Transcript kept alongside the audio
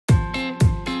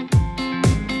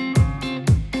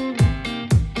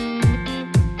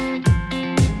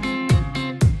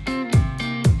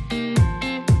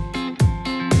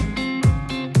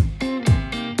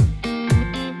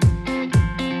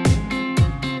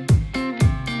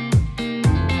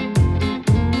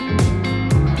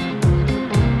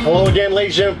Hello again,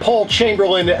 ladies and gentlemen. Paul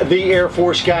Chamberlain, the Air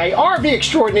Force guy, RV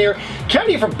extraordinaire,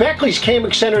 coming here from Beckley's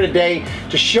Camping Center today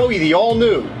to show you the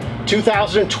all-new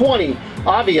 2020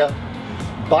 Avia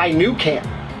by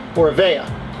NuCamp, or Avia.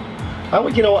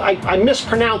 I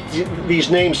mispronounce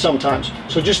these names sometimes,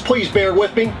 so just please bear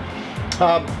with me.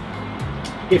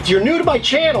 If you're new to my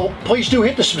channel, please do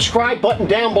hit the subscribe button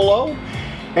down below.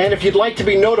 And if you'd like to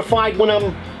be notified when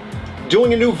I'm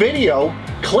doing a new video,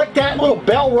 click that little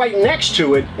bell right next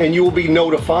to it and you will be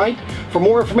notified. For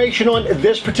more information on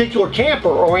this particular camper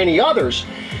or any others,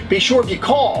 be sure if you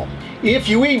call, if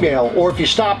you email, or if you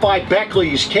stop by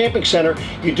Beckley's Camping Center,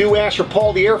 you do ask for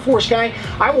Paul the Air Force guy,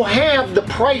 I will have the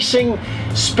pricing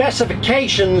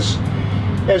specifications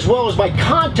as well as my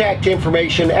contact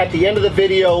information at the end of the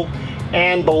video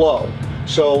and below.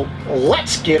 So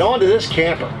let's get on to this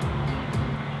camper.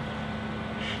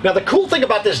 Now the cool thing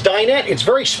about this dinette, it's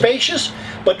very spacious,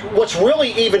 but what's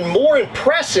really even more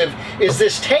impressive is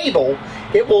this table.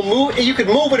 It will move, you can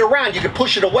move it around, you can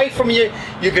push it away from you,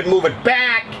 you can move it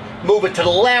back, move it to the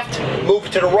left, move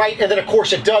it to the right, and then of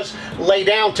course it does lay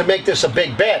down to make this a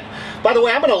big bed. By the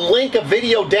way, I'm going to link a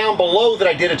video down below that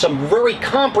I did. It's a very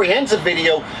comprehensive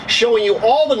video showing you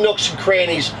all the nooks and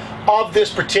crannies of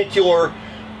this particular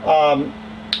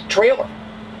trailer.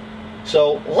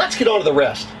 So let's get on to the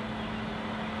rest.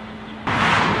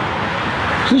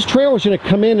 So this trailer is going to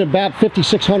come in at about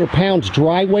 5,600 pounds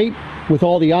dry weight with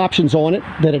all the options on it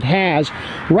that it has.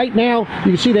 Right now,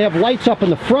 you can see they have lights up in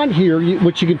the front here,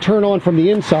 which you can turn on from the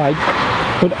inside.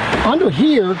 But under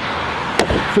here,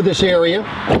 for this area,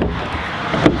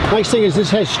 nice thing is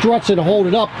this has struts that hold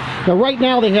it up. Now right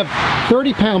now they have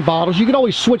 30-pound bottles. You can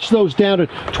always switch those down to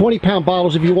 20-pound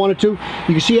bottles if you wanted to. You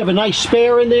can see you have a nice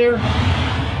spare in there.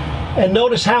 And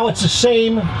notice how it's the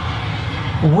same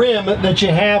rim that you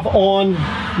have on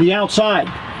the outside.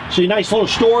 So your nice little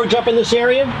storage up in this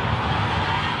area.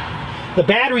 The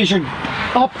batteries are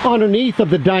up underneath of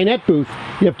the dinette booth.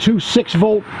 You have two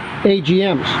 6-volt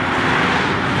AGMs.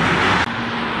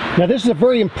 Now this is a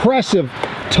very impressive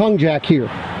tongue jack here.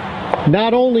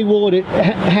 Not only will it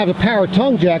have a power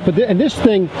tongue jack, but and this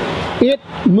thing, it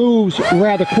moves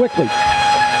rather quickly.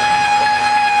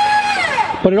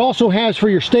 But it also has for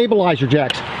your stabilizer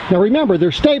jacks. Now remember,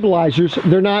 they're stabilizers,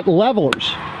 they're not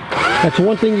levelers. That's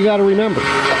one thing you got to remember.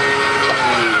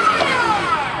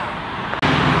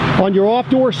 On your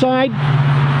off-door side,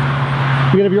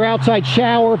 you're going to have your outside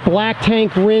shower, black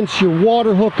tank rinse, your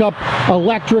water hookup,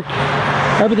 electric.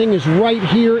 Everything is right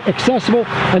here, accessible.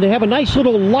 And they have a nice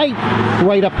little light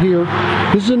right up here.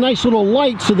 This is a nice little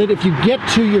light so that if you get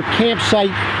to your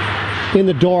campsite in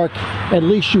the dark, at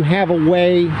least you have a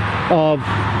way of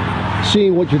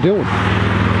seeing what you're doing.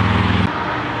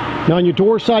 Now on your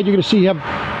door side, you're going to see you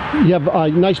have a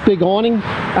nice big awning,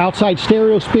 outside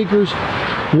stereo speakers,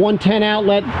 110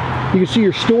 outlet. You can see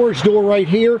your storage door right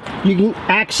here. You can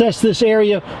access this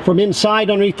area from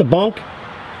inside underneath the bunk.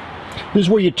 This is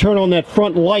where you turn on that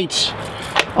front lights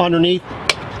underneath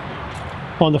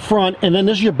on the front, and then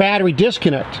this is your battery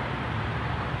disconnect.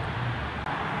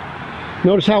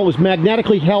 Notice how it was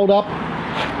magnetically held up,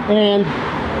 and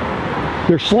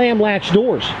they're slam latch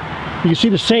doors. You can see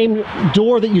the same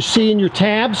door that you see in your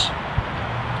tabs.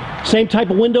 Same type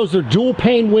of windows. They're dual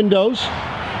pane windows,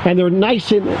 and they're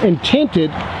nice and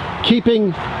tinted,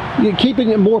 keeping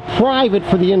it more private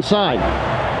for the inside.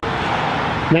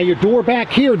 Now your door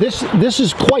back here, this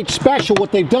is quite special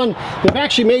what they've done. They've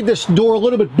actually made this door a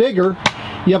little bit bigger.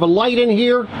 You have a light in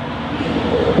here.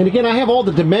 And again, I have all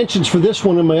the dimensions for this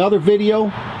one in my other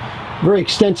video. Very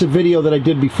extensive video that I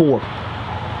did before.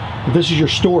 But this is your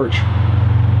storage.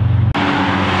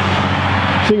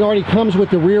 This thing already comes with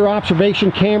the rear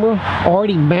observation camera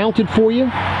already mounted for you.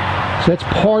 So that's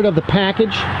part of the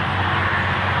package.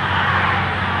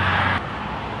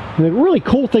 And the really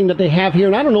cool thing that they have here,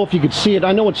 and I don't know if you could see it,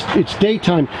 I know it's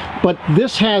daytime, but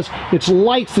this has its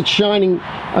lights that's shining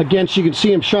against, you can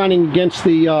see them shining against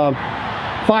the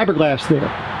fiberglass there.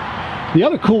 The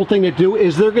other cool thing they do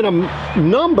is they're going to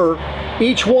number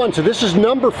each one. So this is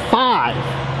number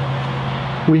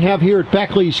 5 we have here at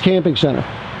Beckley's Camping Center.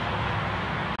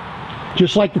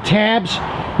 Just like the tabs,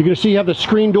 you're going to see you have the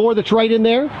screen door that's right in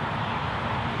there.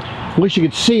 At least you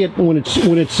can see it when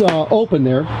it's open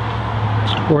there.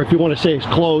 Or if you want to say it's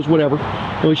closed, whatever.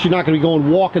 At least you're not going to be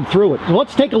going walking through it. So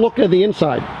let's take a look at the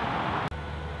inside.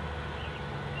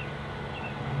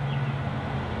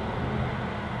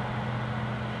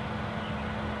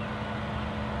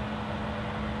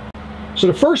 So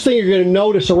the first thing you're going to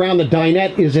notice around the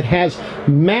dinette is it has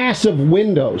massive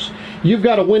windows. You've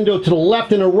got a window to the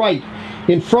left and a right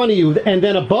in front of you and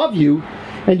then above you,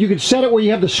 and you can set it where you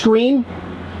have the screen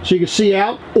so you can see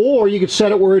out, or you could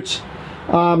set it where it's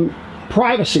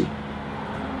privacy.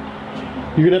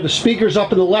 You're going to have the speakers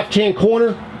up in the left-hand corner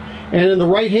and in the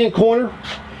right-hand corner,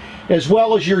 as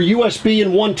well as your USB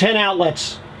and 110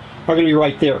 outlets are going to be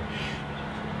right there.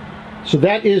 So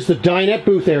that is the dinette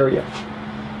booth area.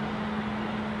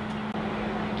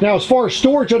 Now, as far as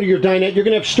storage under your dinette, you're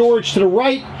going to have storage to the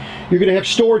right, you're going to have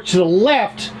storage to the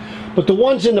left, but the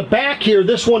ones in the back here,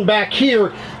 this one back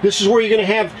here, this is where you're going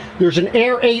to have, there's an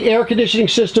Air 8 air conditioning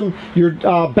system, your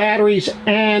batteries,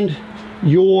 and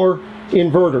your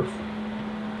inverter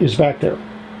is back there.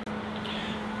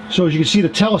 So as you can see, the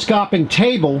telescoping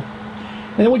table,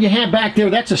 and then what you have back there,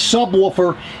 that's a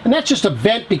subwoofer, and that's just a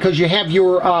vent because you have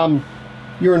your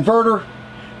inverter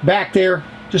back there,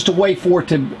 just a way for it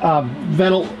to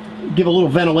give a little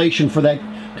ventilation for that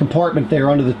compartment there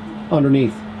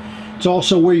underneath. It's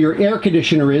also where your air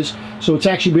conditioner is, so it's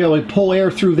actually be able to pull air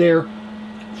through there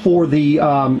for the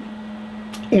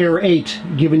Air 8,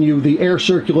 giving you the air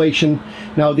circulation.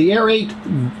 Now the Air 8,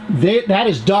 that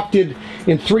is ducted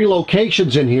in 3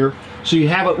 locations in here. So you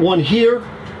have it one here,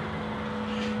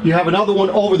 you have another one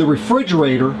over the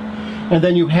refrigerator, and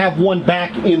then you have one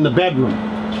back in the bedroom,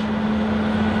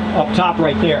 up top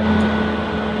right there.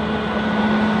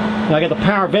 Now I got the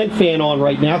power vent fan on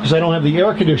right now because I don't have the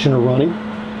air conditioner running.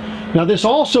 Now this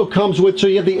also comes with, so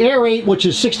you have the Air 8, which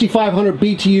is 6,500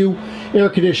 BTU air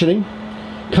conditioning,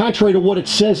 contrary to what it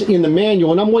says in the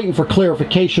manual, and I'm waiting for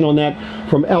clarification on that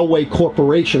from Elway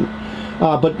Corporation.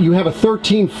 But you have a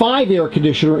 13.5 air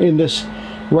conditioner in this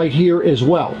right here as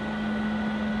well.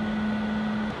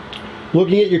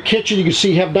 Looking at your kitchen, you can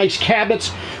see you have nice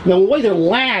cabinets. Now the way they're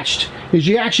latched is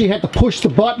you actually have to push the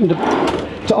button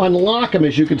to unlock them.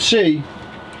 As you can see,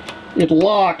 it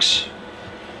locks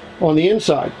on the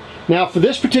inside. Now for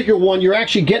this particular one, you're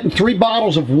actually getting 3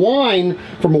 bottles of wine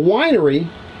from a winery,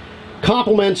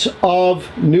 compliments of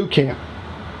NuCamp.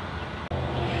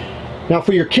 Now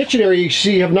for your kitchen area, you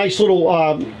see you have nice little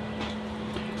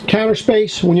counter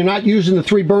space. When you're not using the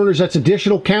 3 burners, that's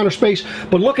additional counter space.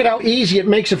 But look at how easy it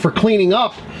makes it for cleaning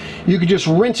up. You can just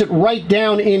rinse it right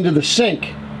down into the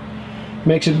sink.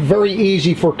 Makes it very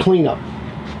easy for cleanup.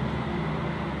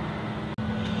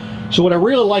 So what I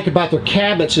really like about their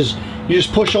cabinets is you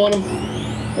just push on them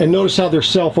and notice how they're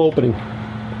self-opening.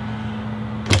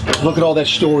 Look at all that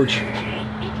storage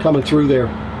coming through there.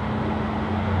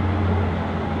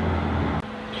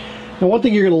 Now one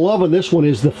thing you're going to love on this one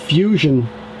is the Fusion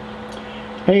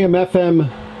AM/FM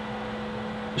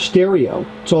stereo.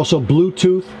 It's also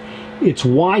Bluetooth. It's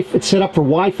set up for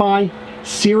Wi-Fi,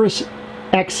 Sirius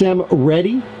XM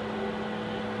ready.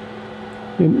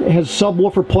 It has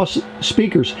subwoofer plus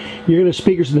speakers. You're going to have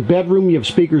speakers in the bedroom, you have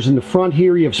speakers in the front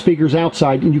here, you have speakers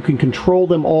outside, and you can control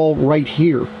them all right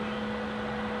here.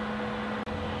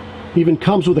 Even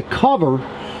comes with a cover,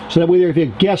 so that way if you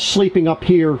have guests sleeping up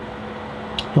here,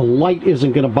 the light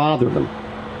isn't going to bother them.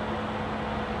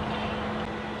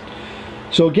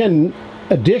 So again,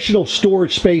 additional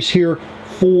storage space here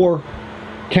for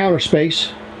counter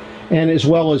space, and as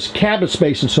well as cabinet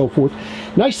space and so forth.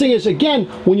 Nice thing is, again,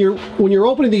 when you're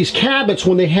opening these cabinets,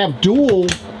 when they have dual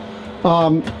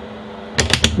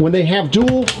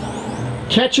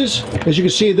catches, as you can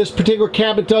see this particular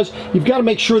cabinet does, you've got to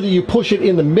make sure that you push it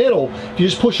in the middle. If you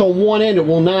just push on one end, it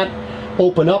will not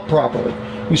open up properly.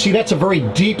 You see, that's a very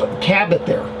deep cabinet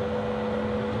there.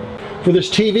 For this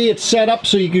TV, it's set up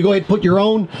so you can go ahead and put your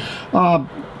own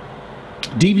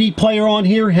DVD player on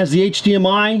here. It has the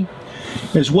HDMI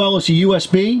as well as the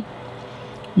USB.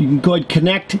 You can go ahead and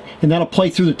connect, and that'll play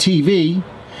through the TV.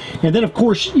 And then, of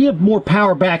course, you have more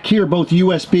power back here, both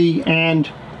USB and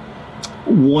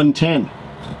 110.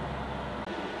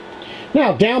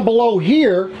 Now, down below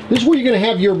here, this is where you're going to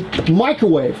have your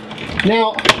microwave.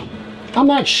 Now, I'm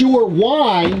not sure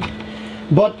why,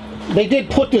 but they did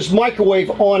put this microwave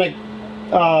on a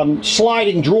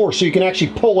sliding drawer so you can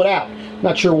actually pull it out.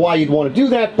 Not sure why you'd want to do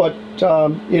that, but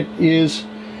it is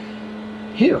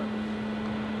here.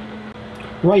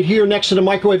 Right here next to the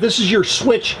microwave, this is your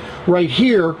switch right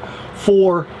here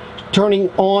for turning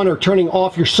on or turning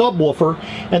off your subwoofer.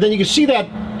 And then you can see that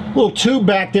little tube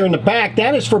back there in the back.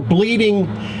 That is for bleeding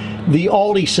the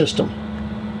Aldi system.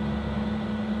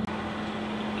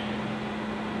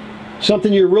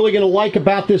 Something you're really going to like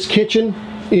about this kitchen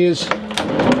is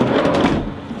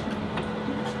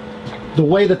the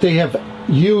way that they have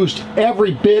used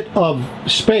every bit of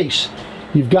space.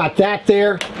 You've got that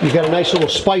there. You've got a nice little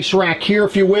spice rack here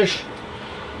if you wish.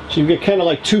 So you get kind of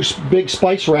like 2 big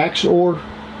spice racks or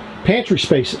pantry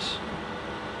spaces.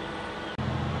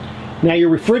 Now your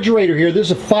refrigerator here,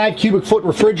 this is a 5 cubic foot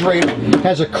refrigerator.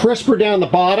 Has a crisper down the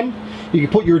bottom. You can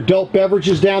put your adult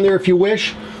beverages down there if you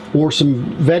wish, or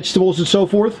some vegetables and so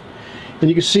forth. And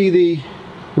you can see the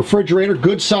refrigerator,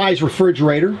 good size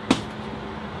refrigerator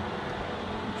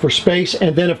for space.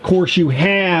 And then of course you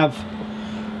have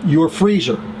your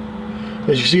freezer.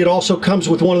 As you see, it also comes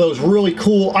with one of those really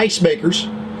cool ice makers.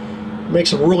 Make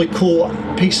some really cool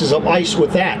pieces of ice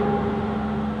with that.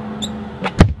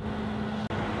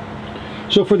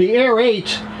 So for the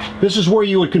Air8, this is where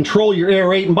you would control your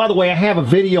Air8. And by the way, I have a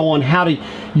video on how to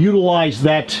utilize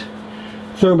that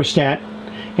thermostat,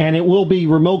 and it will be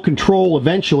remote control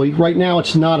eventually. Right now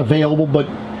it's not available, but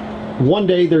one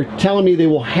day they're telling me they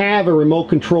will have a remote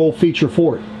control feature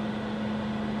for it.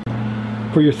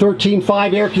 For your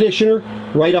 13.5 air conditioner,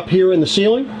 right up here in the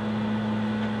ceiling.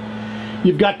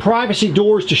 You've got privacy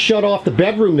doors to shut off the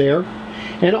bedroom there.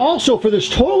 And also for this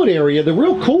toilet area, the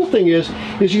real cool thing is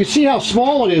you can see how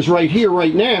small it is right here,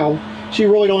 right now. So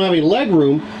you really don't have any leg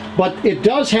room, but it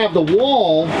does have the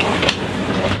wall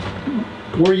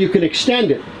where you can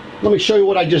extend it. Let me show you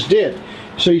what I just did.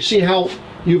 So you see how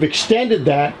you've extended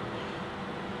that,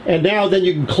 and now then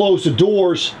you can close the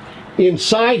doors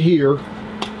inside here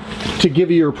to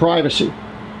give you your privacy.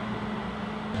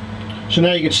 So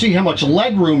now you can see how much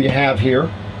leg room you have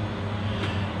here.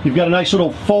 You've got a nice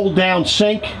little fold down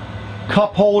sink,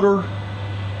 cup holder,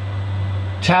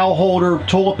 towel holder,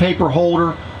 toilet paper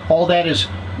holder. All that is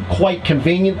quite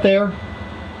convenient there.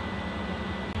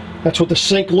 That's what the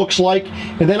sink looks like.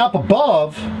 And then up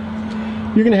above,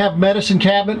 you're going to have medicine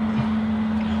cabinet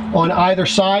on either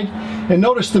side. And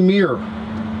notice the mirror.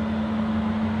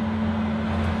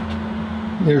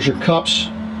 There's your cups.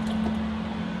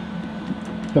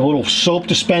 You have a little soap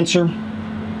dispenser.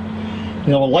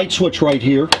 You have a light switch right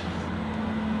here.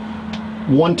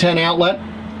 110 outlet.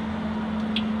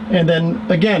 And then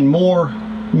again, more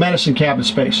medicine cabinet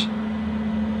space.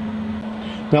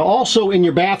 Now also in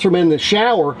your bathroom and the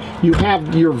shower, you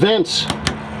have your vents.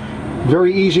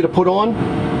 Very easy to put on,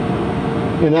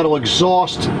 and that'll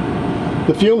exhaust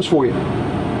the fumes for you.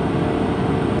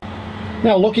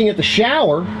 Now looking at the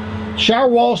shower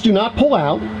walls do not pull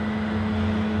out.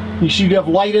 You see you have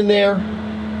light in there,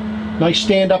 nice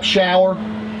stand-up shower,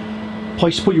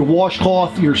 place to put your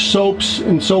washcloth, your soaps,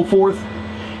 and so forth.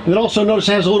 And then also notice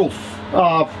it has a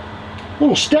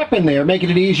little step in there,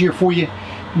 making it easier for you.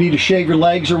 You need to shave your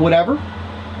legs or whatever.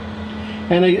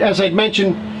 And as I'd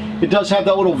mentioned, it does have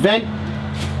that little vent,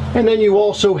 and then you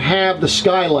also have the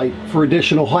skylight for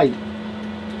additional height.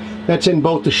 That's in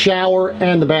both the shower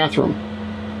and the bathroom.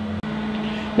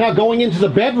 Now going into the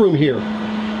bedroom here,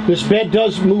 this bed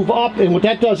does move up, and what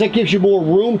that does, that gives you more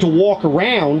room to walk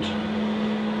around,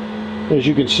 as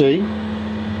you can see.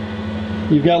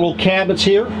 You've got little cabinets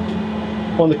here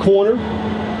on the corner,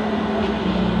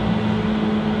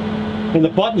 and the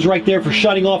buttons right there for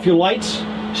shutting off your lights.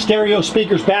 Stereo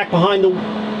speakers back behind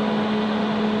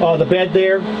the bed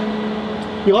there.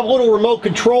 You'll have a little remote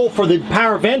control for the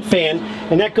power vent fan,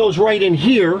 and that goes right in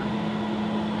here.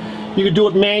 You can do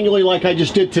it manually like I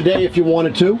just did today if you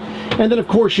wanted to. And then of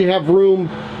course you have room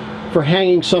for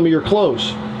hanging some of your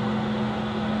clothes.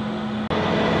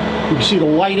 You can see the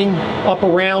lighting up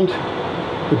around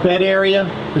the bed area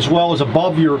as well as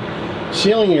above your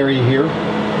ceiling area here.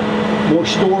 More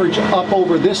storage up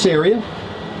over this area.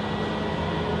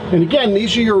 And again,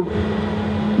 these are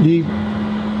the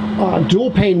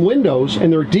dual pane windows,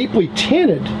 and they're deeply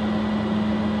tinted,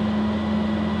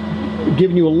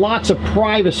 giving you lots of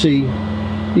privacy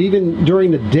even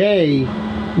during the day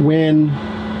when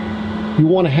you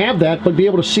want to have that, but be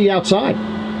able to see outside.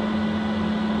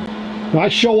 Now, I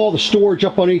show all the storage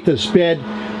up underneath this bed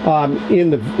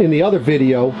in the other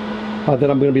video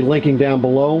that I'm going to be linking down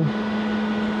below,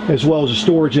 as well as the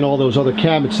storage in all those other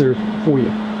cabinets there for you.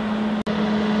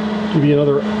 Give you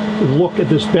another look at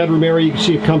this bedroom area. You can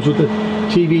see it comes with the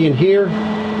TV in here.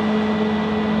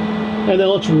 And then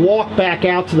let's walk back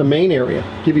out to the main area.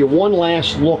 Give you one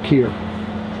last look here.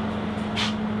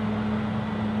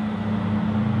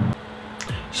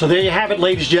 So there you have it,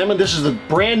 ladies and gentlemen. This is the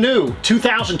brand new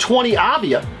 2020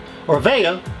 Avia, or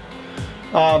Avia,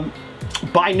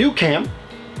 by NuCamp.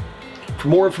 For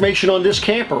more information on this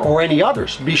camper or any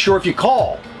others, be sure if you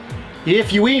call,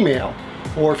 if you email,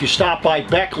 or if you stop by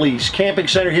Beckley's Camping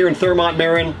Center here in Thurmont,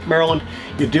 Maryland,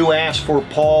 you do ask for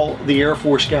Paul, the Air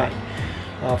Force guy.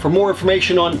 For more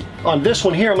information on this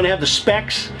one here, I'm going to have the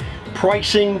specs,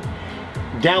 pricing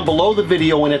down below the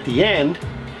video and at the end.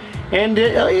 And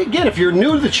again, if you're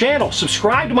new to the channel,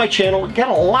 subscribe to my channel. We've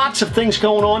got lots of things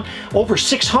going on. Over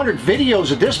 600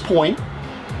 videos at this point.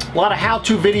 A lot of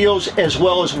how-to videos as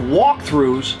well as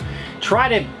walkthroughs. Try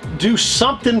to do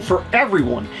something for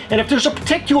everyone. And if there's a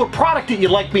particular product that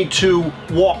you'd like me to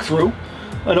walk through,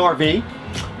 an RV,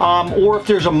 or if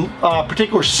there's a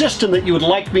particular system that you would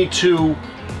like me to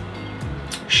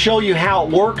show you how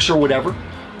it works or whatever,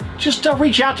 just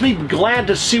reach out to me. Glad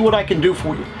to see what I can do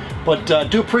for you. But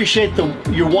do appreciate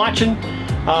you watching.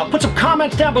 Put some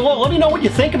comments down below. Let me know what you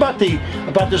think about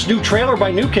this new trailer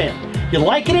by NuCamp. You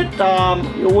liking it?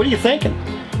 What are you thinking?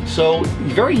 So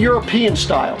very European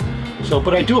style. So,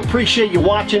 but I do appreciate you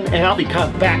watching, and I'll be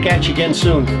back at you again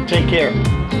soon. Take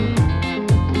care.